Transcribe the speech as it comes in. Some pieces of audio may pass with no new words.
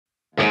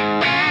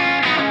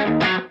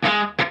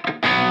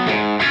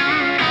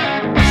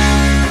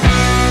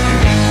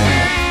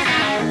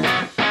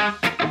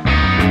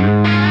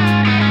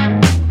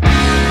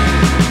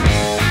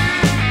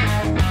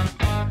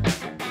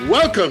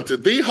Welcome to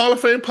the Hall of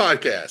Fame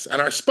podcast,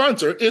 and our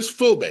sponsor is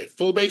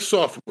Full-Base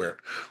Software.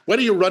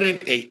 Whether you're running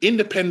an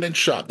independent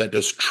shop that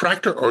does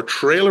tractor or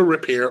trailer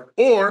repair,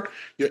 or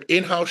your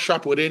in-house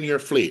shop within your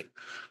fleet,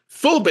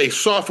 Full-Base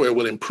Software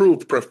will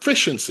improve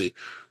proficiency,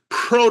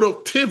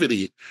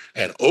 productivity,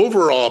 and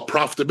overall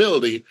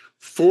profitability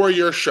for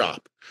your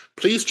shop.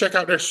 Please check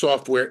out their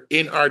software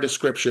in our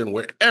description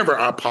wherever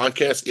our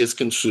podcast is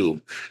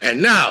consumed.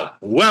 And now,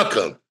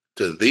 welcome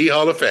to the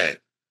Hall of Fame.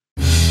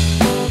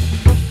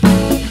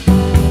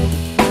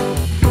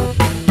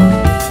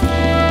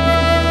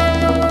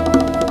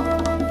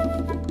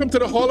 Welcome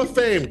to the Hall of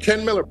Fame.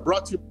 Ken Miller,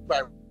 brought to you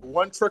by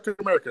One Truck in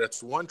America.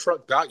 That's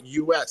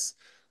onetruck.us.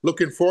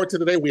 Looking forward to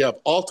today. We have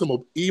Alta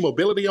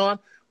E-Mobility on.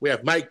 We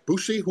have Mike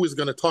Bucci, who is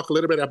going to talk a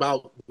little bit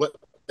about what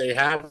they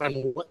have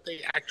and what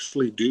they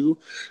actually do,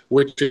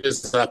 which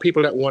is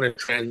people that want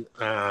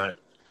to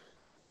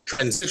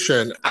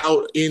transition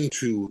out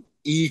into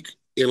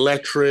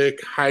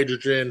electric,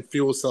 hydrogen,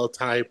 fuel cell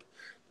type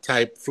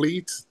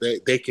fleets.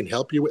 They can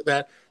help you with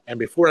that. And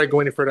before I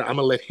go any further, I'm going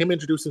to let him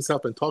introduce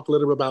himself and talk a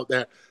little bit about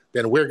that.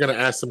 Then we're going to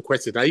ask some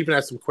questions. I even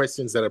have some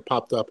questions that have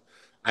popped up.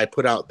 I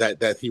put out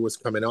that he was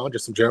coming on,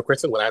 just some general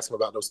questions. We'll ask him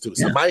about those too.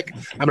 So, Mike,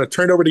 I'm going to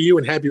turn it over to you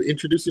and have you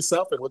introduce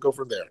yourself, and we'll go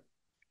from there.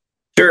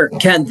 Sure.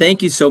 Ken,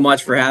 thank you so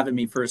much for having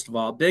me, first of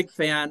all. Big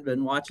fan,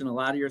 been watching a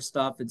lot of your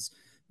stuff. It's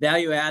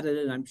value added,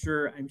 and I'm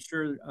sure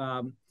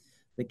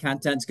the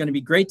content's going to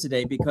be great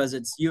today because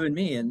it's you and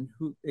me, and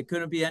it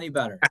couldn't be any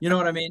better. You know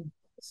what I mean?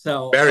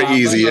 So very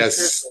easy,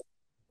 yes.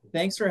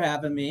 Thanks for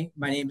having me.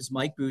 My name is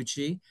Mike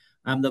Bucci.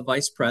 I'm the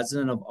vice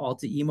president of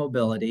Alta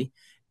E-Mobility.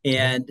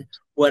 And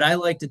what I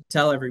like to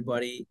tell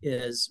everybody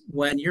is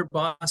when your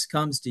boss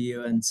comes to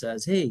you and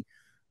says, hey,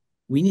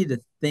 we need to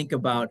think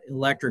about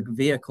electric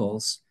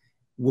vehicles,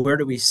 where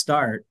do we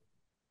start?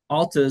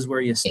 Alta is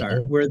where you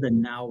start. We're the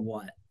now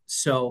what.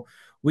 So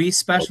we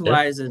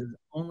specialize in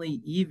only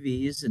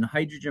EVs and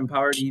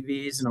hydrogen-powered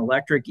EVs and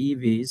electric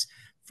EVs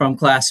from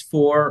class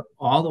 4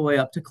 all the way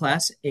up to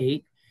class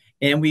 8.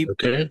 And we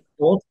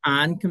bolt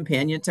on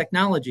companion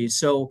technology.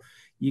 So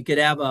you could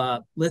have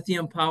a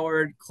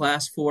lithium-powered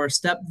class 4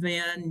 step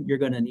van. You're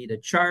going to need a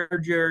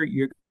charger.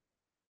 You're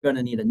going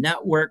to need a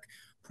network,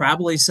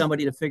 probably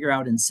somebody to figure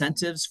out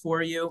incentives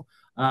for you.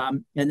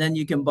 And then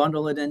you can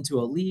bundle it into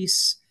a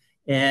lease.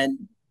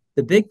 And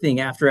the big thing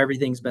after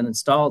everything's been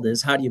installed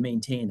is how do you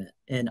maintain it?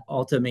 And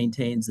Alta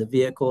maintains the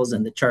vehicles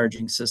and the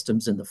charging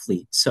systems in the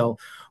fleet. So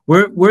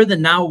we're the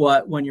now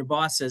what when your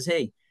boss says,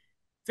 hey,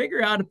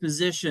 figure out a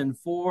position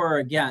for or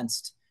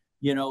against,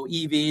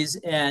 EVs,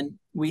 and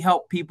we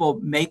help people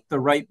make the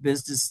right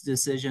business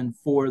decision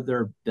for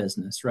their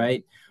business,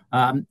 right?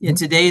 In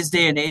today's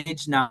day and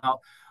age now,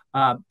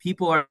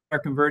 people are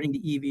converting to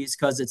EVs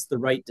because it's the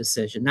right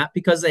decision, not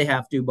because they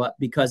have to, but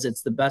because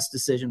it's the best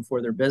decision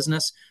for their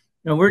business.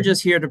 And we're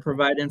just here to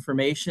provide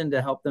information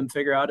to help them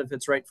figure out if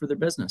it's right for their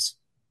business.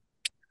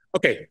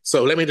 Okay,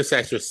 so let me just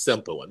ask you a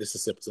simple one. This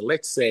is simple. So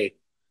let's say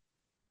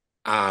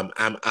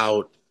I'm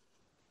out.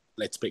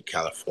 Let's pick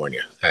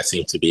California. That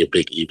seems to be a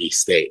big EV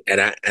state, and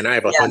I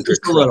have 100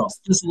 trucks.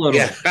 Just a little.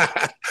 Yeah,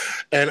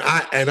 and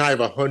I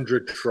have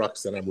 100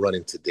 trucks that I'm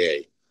running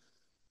today,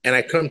 and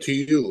I come to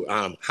you.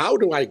 How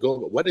do I go?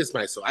 What is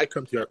my? So I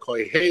come to you. I call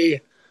you.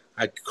 Hey,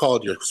 I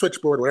called your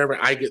switchboard, whatever.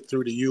 I get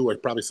through to you, or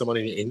probably someone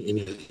in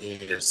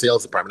your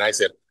sales department. I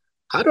said,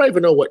 how do I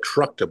even know what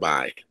truck to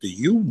buy? Do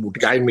you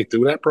guide me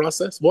through that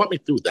process? Walk me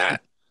through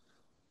that.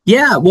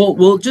 Yeah, well,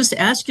 we'll just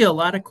ask you a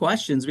lot of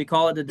questions. We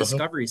call it a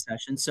discovery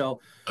session. So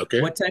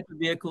what type of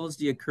vehicles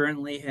do you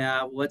currently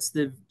have? What's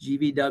the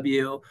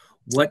GVW?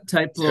 What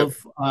type of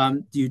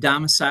do you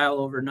domicile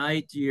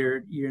overnight? Do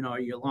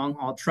your long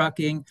haul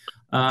trucking?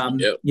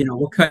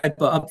 What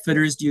type of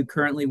upfitters do you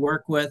currently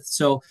work with?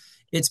 So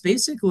it's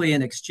basically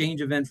an exchange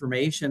of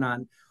information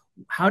on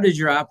how does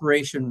your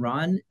operation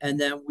run? And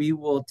then we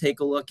will take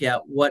a look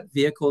at what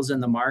vehicles in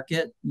the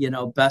market,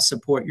 best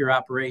support your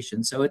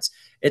operation. So it's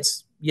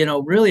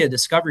really a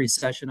discovery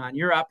session on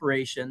your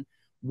operation.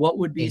 What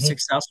would be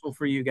successful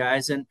for you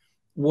guys? And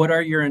what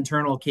are your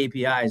internal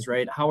KPIs,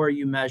 right? How are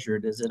you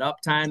measured? Is it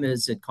uptime?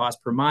 Is it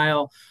cost per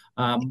mile?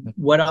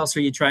 What else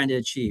are you trying to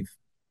achieve?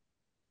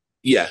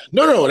 Yeah,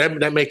 no,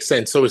 that makes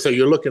sense. So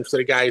you're looking for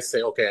the guys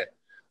say, okay,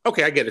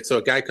 I get it. So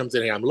a guy comes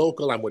in here, I'm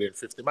local, I'm within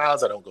 50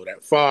 miles, I don't go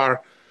that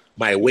far.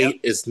 My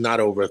weight is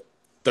not over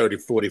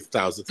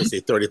 40,000, to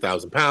say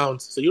 30,000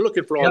 pounds. So you're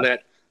looking for all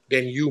that.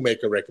 Then you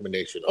make a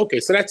recommendation.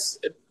 Okay, so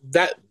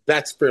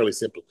that's fairly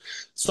simple.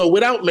 So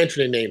without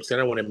mentioning names, I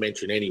don't want to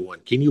mention anyone.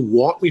 Can you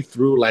walk me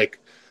through like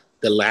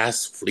the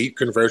last fleet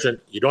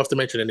conversion? You don't have to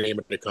mention the name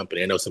of the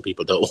company. I know some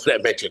people don't want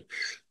that mentioned.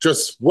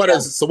 Just what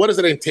does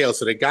it entail?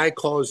 So the guy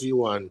calls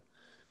you on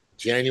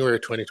January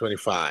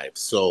 2025.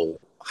 So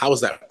how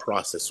does that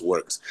process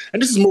works?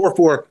 And this is more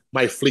for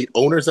my fleet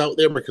owners out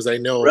there because I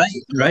know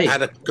I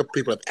had a couple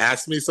people have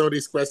asked me some of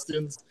these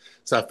questions.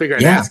 So I figured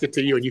I'd ask it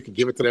to you and you can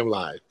give it to them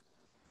live.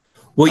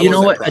 Well, you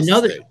know what?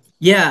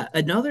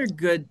 Another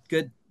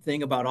good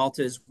thing about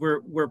Alta is we're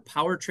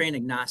powertrain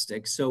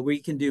agnostic. So we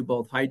can do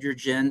both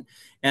hydrogen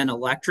and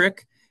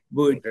electric.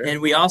 Okay.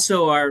 And we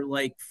also are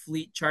like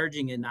fleet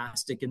charging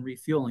agnostic and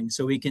refueling.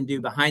 So we can do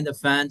behind the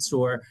fence,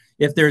 or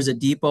if there's a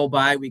depot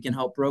buy, we can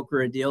help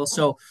broker a deal.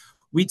 So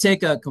we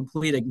take a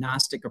complete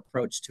agnostic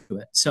approach to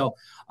it. So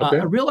Okay.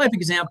 a real life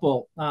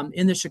example,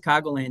 in the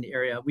Chicagoland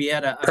area, we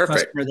had a Perfect.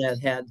 customer that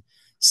had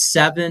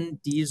 7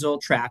 diesel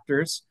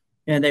tractors,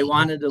 and they Hmm.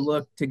 wanted to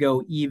look to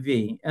go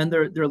EV, and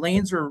their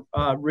lanes were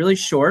really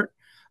short,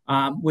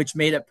 which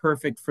made it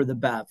perfect for the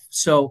BEV.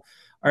 So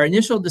our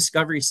initial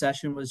discovery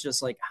session was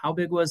just like, how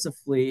big was the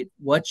fleet?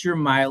 What's your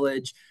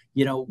mileage?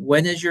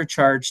 When is your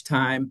charge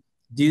time?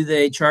 Do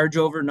they charge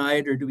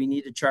overnight, or do we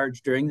need to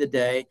charge during the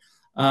day?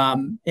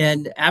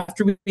 And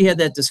after we had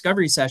that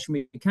discovery session,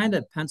 we kind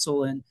of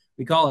pencil in,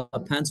 we call it a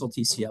pencil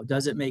TCO.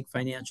 Does it make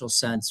financial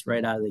sense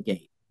right out of the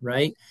gate?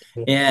 Right.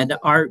 And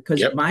because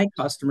Yep. my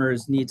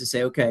customers need to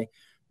say, okay,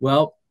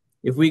 well,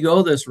 if we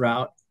go this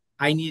route,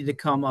 I need to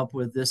come up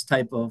with this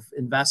type of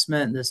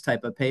investment and this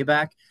type of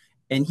payback.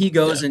 And he Yeah.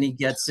 goes and he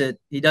gets it.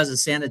 He does a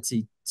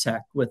sanity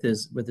check with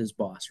his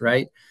boss,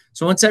 right?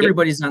 So once Yep.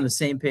 everybody's on the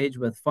same page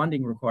with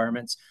funding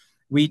requirements,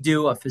 we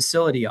do a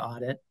facility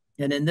audit.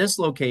 And in this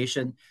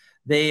location,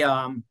 they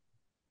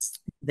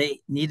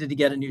they needed to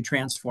get a new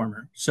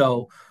transformer.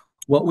 So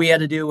what we had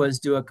to do was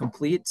do a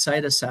complete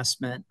site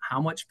assessment. How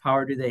much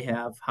power do they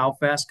have? How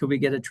fast could we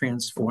get a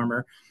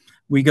transformer?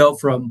 We go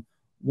from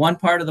one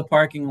part of the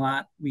parking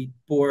lot, we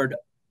bored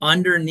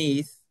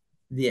underneath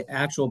the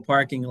actual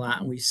parking lot,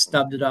 and we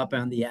stubbed it up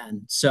on the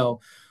end. So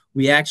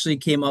we actually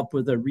came up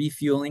with a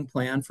refueling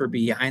plan for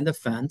behind the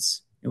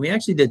fence. And we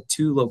actually did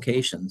 2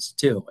 locations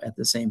too at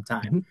the same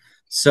time. Mhm.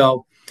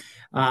 So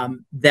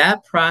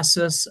that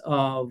process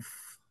of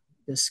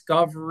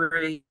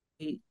discovery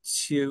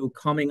to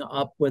coming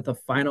up with a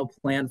final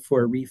plan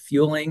for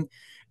refueling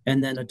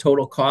and then a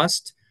total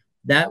cost,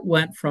 that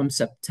went from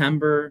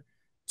September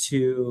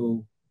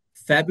to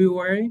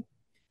February.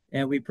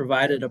 And we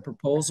provided a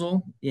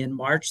proposal. In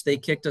March, they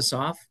kicked us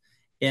off.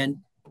 And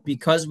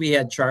because we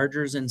had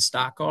chargers in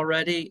stock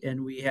already,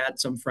 and we had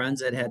some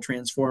friends that had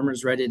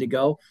transformers ready to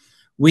go,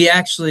 we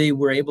actually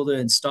were able to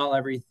install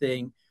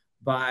everything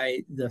by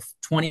the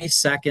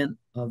 22nd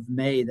of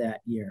May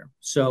that year.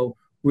 So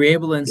we were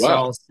able to Wow.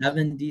 install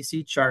 7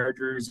 DC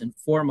chargers in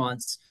 4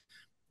 months,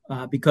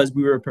 because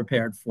we were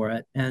prepared for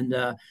it. And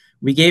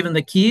we gave them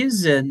the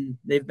keys, and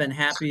they've been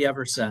happy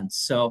ever since.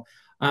 So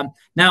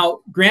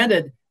now,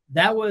 granted,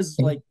 that was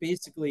Mhm. like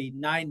basically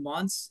 9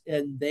 months,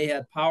 and they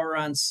had power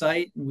on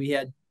site, and we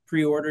had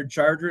pre-ordered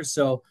chargers.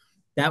 So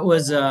that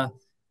was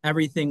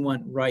everything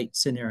went right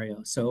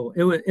scenario. So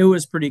it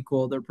was pretty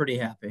cool. They're pretty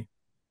happy.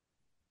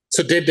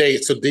 So did they?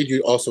 So did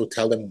you also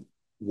tell them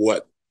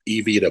what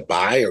EV to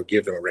buy, or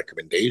give them a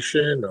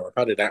recommendation, or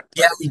how did that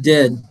Yeah, work? we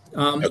did.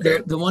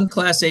 Okay. The one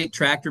Class 8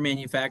 tractor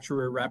manufacturer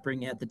we were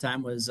repping at the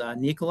time was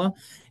Nikola,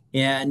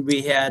 and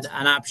we had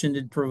an option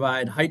to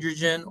provide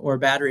hydrogen or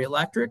battery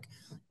electric,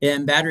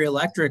 and battery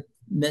electric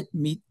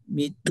meet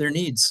their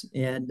needs,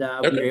 and we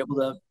were Okay. able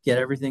to get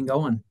everything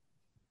going.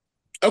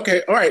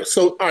 Okay. All right.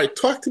 So all right,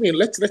 talk to me.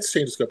 Let's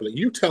change the scope.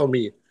 You tell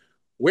me,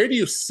 where do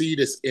you see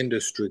this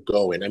industry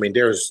going? I mean,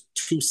 there's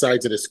 2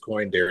 sides of this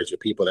coin. There's your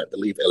people that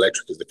believe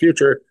electric is the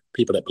future,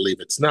 people that believe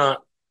it's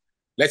not.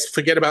 Let's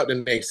forget about the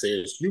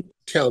naysayers. You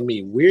tell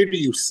me, where do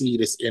you see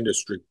this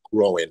industry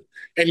growing?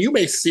 And you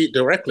may see it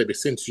directly, but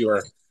since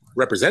you're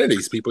representing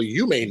these people,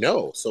 you may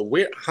know. So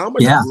how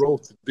much Yeah.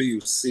 growth do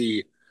you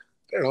see,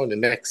 I don't know, in the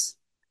next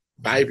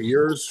 5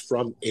 years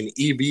from in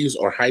EVs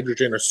or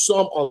hydrogen or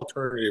some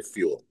alternative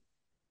fuel?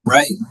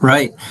 Right,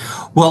 right.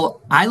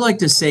 Well, I like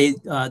to say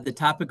the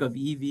topic of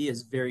EV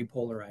is very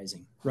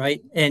polarizing,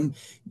 right? And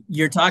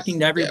you're talking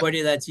to Yeah.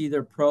 everybody that's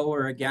either pro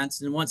or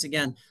against. And once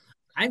again,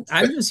 I'm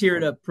just here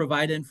to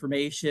provide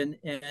information.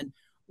 And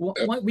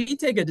we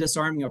take a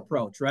disarming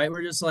approach, right?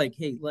 We're just like,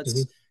 hey, Mhm.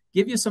 let's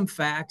give you some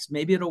facts.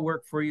 Maybe it'll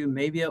work for you,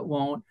 maybe it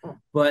won't,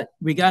 but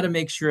we got to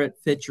make sure it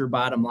fits your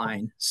bottom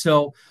line.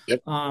 So,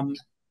 Yep. um,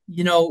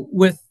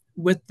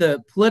 with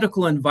the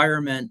political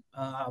environment,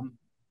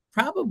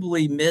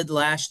 probably mid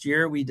last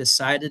year, we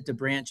decided to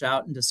branch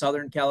out into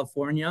Southern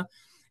California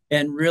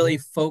and really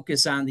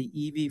focus on the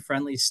EV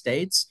friendly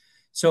states.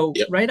 So,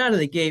 Yep. right out of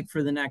the gate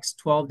for the next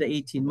 12 to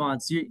 18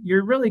 months,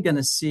 you're really going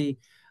to see,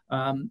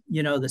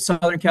 the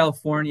Southern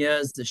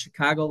Californias, the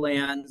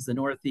Chicagolands, the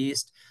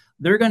Northeast,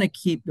 they're going to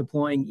keep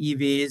deploying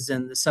EVs,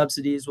 and the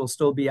subsidies will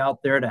still be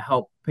out there to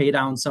help pay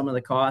down some of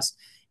the costs.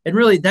 And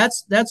really,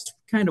 that's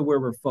kind of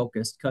where we're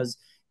focused, because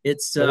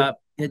it's Okay.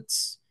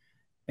 it's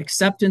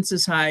acceptance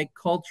is high,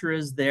 culture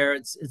is there,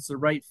 it's the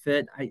right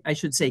fit. I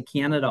should say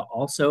Canada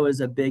also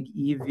is a big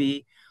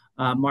EV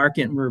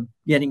market, and we're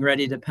getting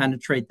ready to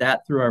penetrate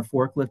that through our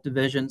forklift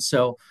division.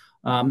 So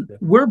Yeah.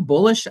 we're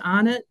bullish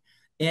on it.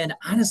 And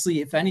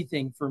honestly, if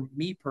anything, for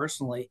me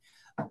personally,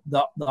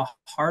 the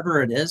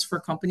harder it is for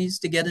companies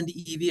to get into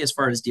EV as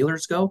far as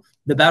dealers go,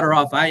 the better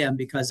off I am,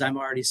 because I'm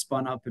already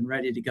spun up and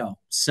ready to go.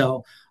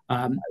 So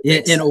in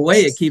Makes a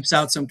way, it sense. keeps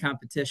out some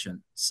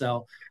competition.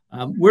 So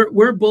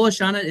we're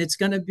bullish on it. It's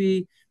going to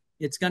be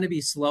it's going to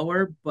be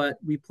slower, but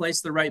we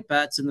place the right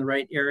bets in the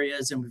right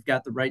areas and we've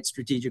got the right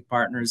strategic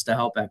partners to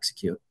help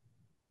execute.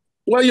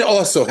 Well, you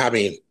also, I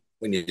mean,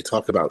 when you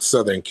talk about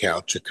Southern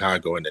Cal,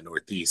 Chicago, and the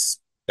Northeast,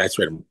 that's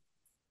where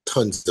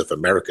tons of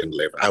Americans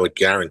live. I would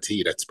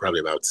guarantee that's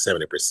probably about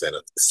 70%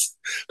 of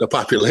the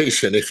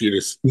population if you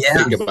just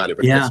Yeah. think about it,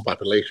 Yeah. because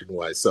population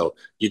wise. So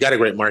you got a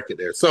great market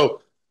there.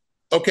 So,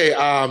 okay,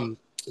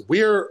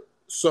 we're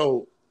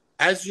so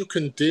as you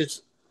can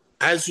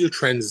as you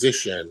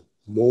transition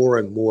more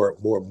and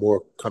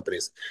more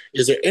companies,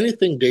 is there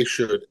anything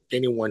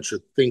anyone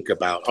should think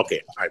about?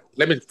 Okay, all right,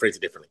 let me phrase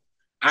it differently.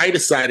 I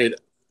decided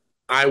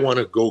I want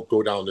to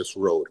go down this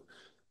road.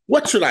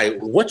 What should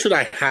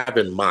I have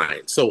in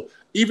mind? So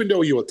even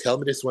though you will tell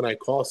me this when I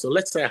call, so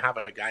let's say I have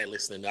a guy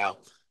listening now.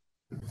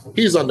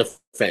 He's on the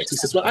fence. He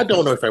says, "Well, I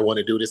don't know if I want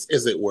to do this.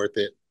 Is it worth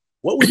it?"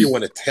 What would you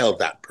want to tell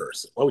that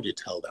person? What would you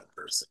tell that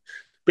person?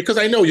 Because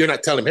I know you're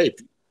not telling him, "Hey,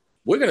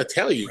 we're going to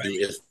tell you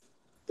Right.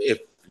 if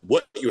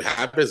what you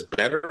have is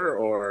better,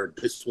 or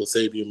this will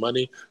save you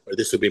money, or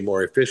this will be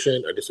more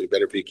efficient, or this will be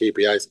better for your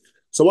KPIs."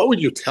 So what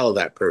would you tell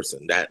that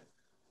person, that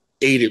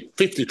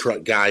 50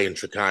 truck guy in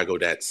Chicago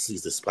that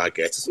sees this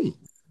podcast? Says,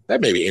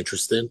 that may be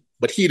interesting,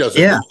 but he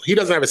doesn't Yeah. know. He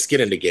doesn't have a skin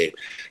in the game.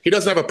 He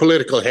doesn't have a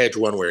political hedge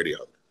one way or the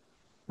other.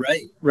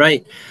 Right.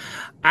 Right.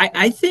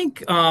 I think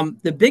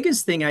the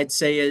biggest thing I'd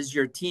say is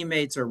your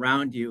teammates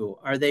around you.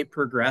 Are they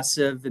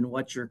progressive, and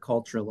what's your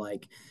culture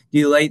like? Do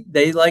you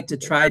they like to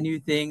try new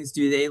things?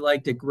 Do they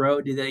like to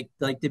grow? Do they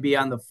like to be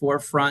on the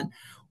forefront?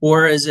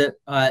 Or is it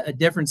a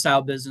different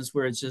style business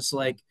where it's just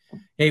like,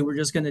 hey, we're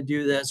just going to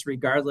do this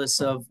regardless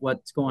of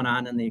what's going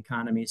on in the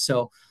economy?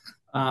 So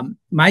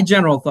my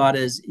general thought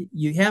is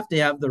you have to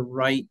have the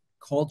right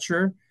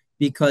culture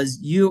because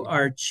you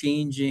are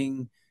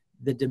changing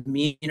the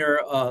demeanor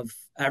of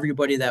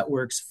everybody that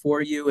works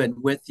for you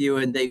and with you,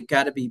 and they've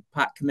got to be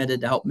pot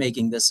committed to help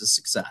making this a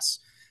success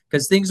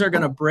because things are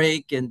going to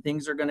break and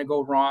things are going to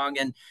go wrong.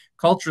 And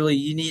culturally,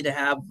 you need to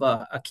have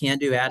a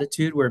can-do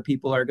attitude where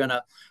people are going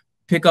to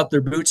pick up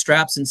their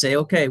bootstraps and say,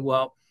 okay,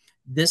 well,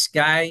 this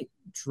guy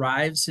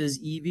drives his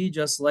EV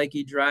just like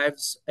he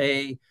drives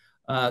a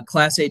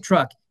Class A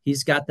truck.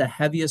 He's got the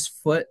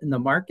heaviest foot in the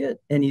market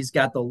and he's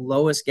got the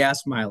lowest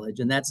gas mileage,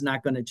 and that's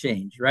not going to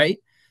change, right?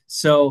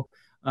 So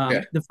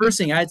Yeah, the first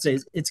thing I'd say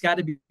is it's got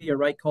to be a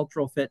right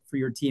cultural fit for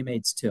your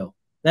teammates too.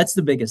 That's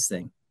the biggest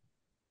thing.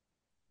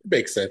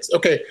 makes sense.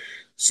 Okay,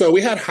 so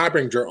we had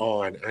Harbinger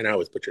on, and I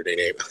always butcher their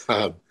name.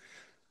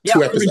 Yeah, A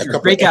Harbinger, couple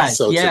of great guys.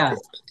 episodes Yeah,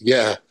 ago.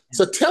 Yeah.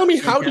 So tell me,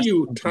 how do fantastic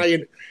you company. tie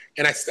in?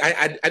 And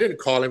I didn't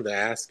call him to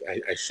ask.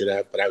 I should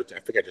have, but I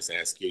think I just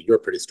asked you. You're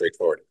pretty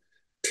straightforward.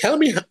 Tell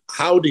me,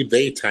 how do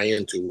they tie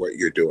into what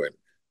you're doing?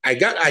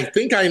 I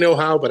think I know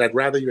how, but I'd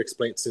rather you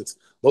explain, since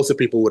most of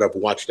the people would have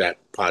watched that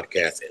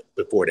podcast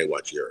before they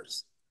watch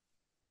yours.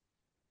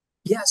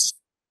 Yes.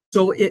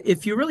 So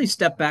if you really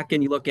step back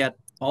and you look at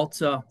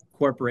Alta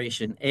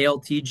Corporation,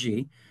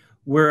 ALTG,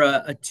 we're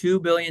a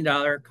 $2 billion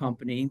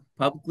company,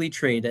 publicly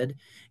traded,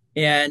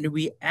 and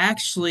we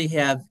actually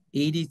have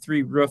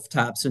 83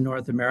 rooftops in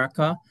North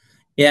America.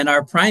 And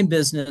our prime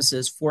business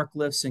is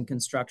forklifts and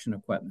construction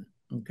equipment.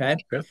 Okay.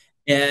 Yeah.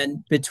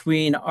 And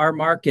between our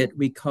market,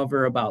 we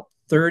cover about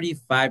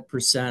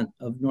 35%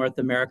 of North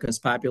America's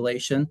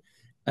population.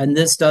 And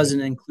this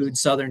doesn't include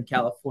Southern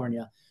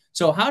California.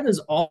 So, how does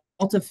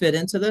Alta fit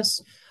into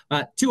this?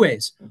 Two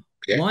ways.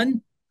 Yeah.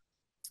 One,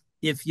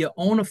 if you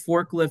own a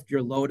forklift,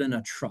 you're loading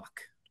a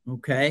truck.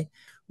 Okay.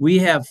 We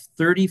have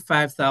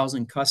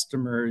 35,000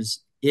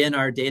 customers in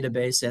our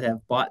database that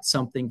have bought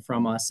something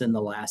from us in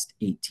the last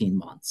 18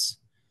 months.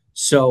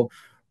 So,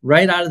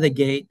 right out of the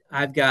gate,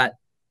 I've got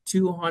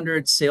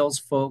 200 sales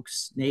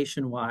folks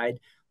nationwide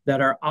that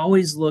are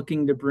always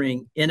looking to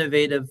bring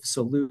innovative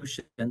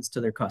solutions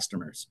to their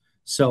customers.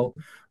 So,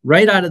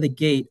 right out of the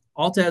gate,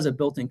 Alta has a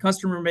built in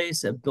customer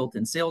base, a built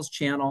in sales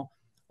channel.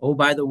 Oh,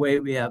 by the way,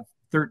 we have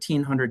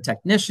 1,300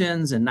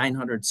 technicians and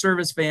 900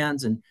 service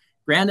vans. And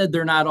granted,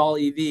 they're not all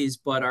EVs,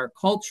 but our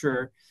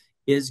culture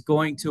is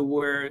going to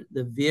where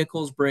the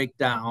vehicles break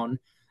down.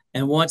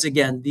 And once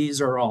again,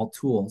 these are all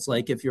tools.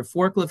 Like if your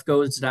forklift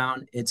goes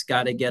down, it's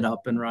got to get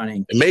up and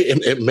running.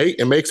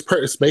 It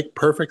make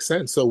perfect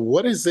sense. So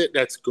what is it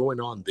that's going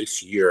on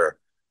this year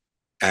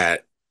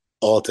at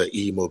Alta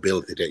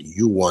E-Mobility that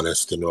you want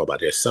us to know about?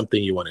 There's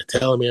something you want to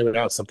tell me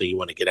about, something you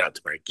want to get out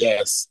to our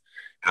guests,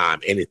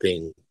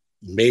 anything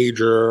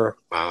major?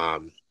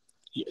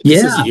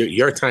 This is Yeah.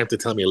 your time to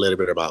tell me a little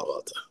bit about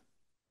Alta.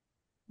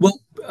 Well,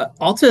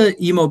 Alta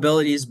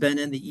e-mobility has been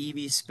in the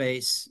EV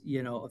space,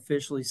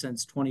 officially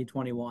since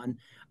 2021.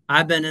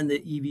 I've been in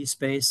the EV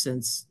space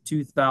since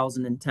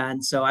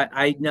 2010, so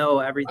I know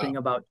Wow. everything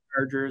about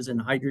chargers and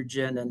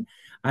hydrogen, and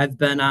I've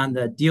been on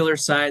the dealer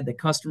side, the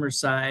customer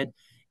side,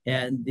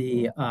 and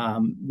the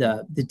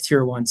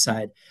tier one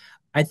side.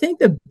 I think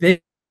the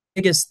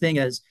biggest thing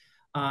is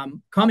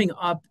coming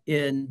up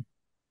in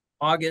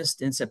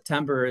August and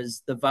September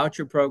is the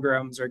voucher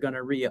programs are going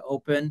to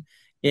reopen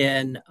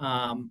in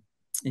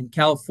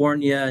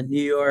California,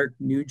 New York,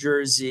 New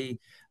Jersey,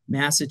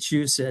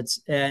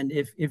 Massachusetts. And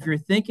if you're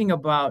thinking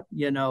about,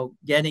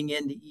 getting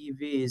into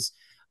EVs,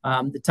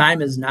 the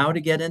time is now to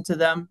get into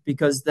them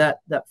because that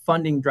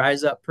funding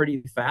dries up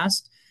pretty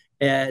fast.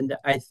 And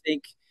I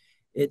think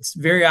it's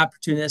very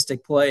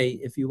opportunistic play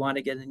if you want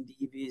to get into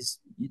EVs.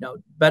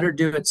 Better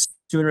do it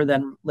sooner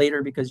than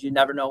later because you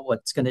never know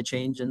what's going to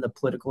change in the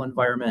political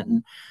environment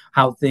and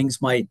how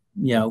things might,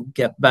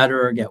 get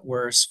better or get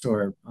worse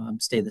or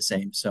stay the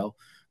same. So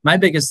my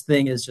biggest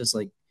thing is just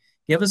like,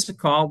 give us a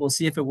call. We'll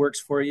see if it works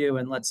for you,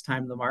 and let's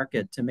time the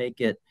market to make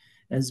it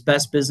as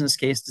best business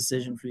case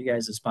decision for you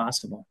guys as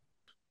possible.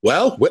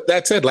 Well, with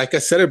that said, like I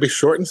said, it'll be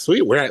short and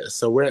sweet. We're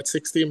at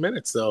 16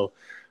 minutes. So,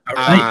 All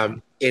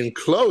right. in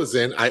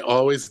closing, I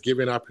always give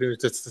you an opportunity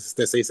to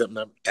say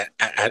something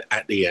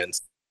at the end.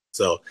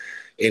 So,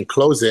 in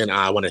closing,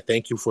 I want to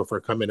thank you for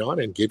coming on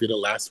and give you the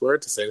last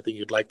word to say anything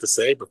you'd like to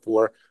say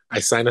before I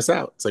sign us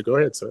out. So, go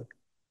ahead, sir.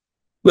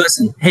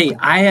 Listen, hey,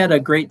 I had a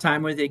great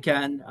time with you,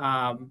 Ken.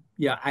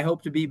 Yeah, I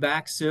hope to be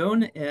back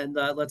soon, and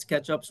let's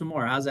catch up some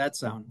more. How's that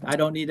sound? I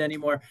don't need any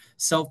more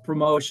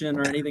self-promotion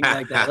or anything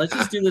like that. Let's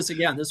just do this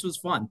again. This was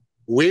fun.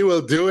 We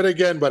will do it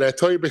again, but I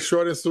told you, be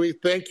short and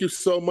sweet. Thank you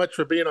so much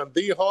for being on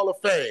the Hall of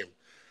Fame,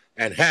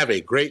 and have a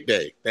great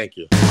day. Thank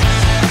you.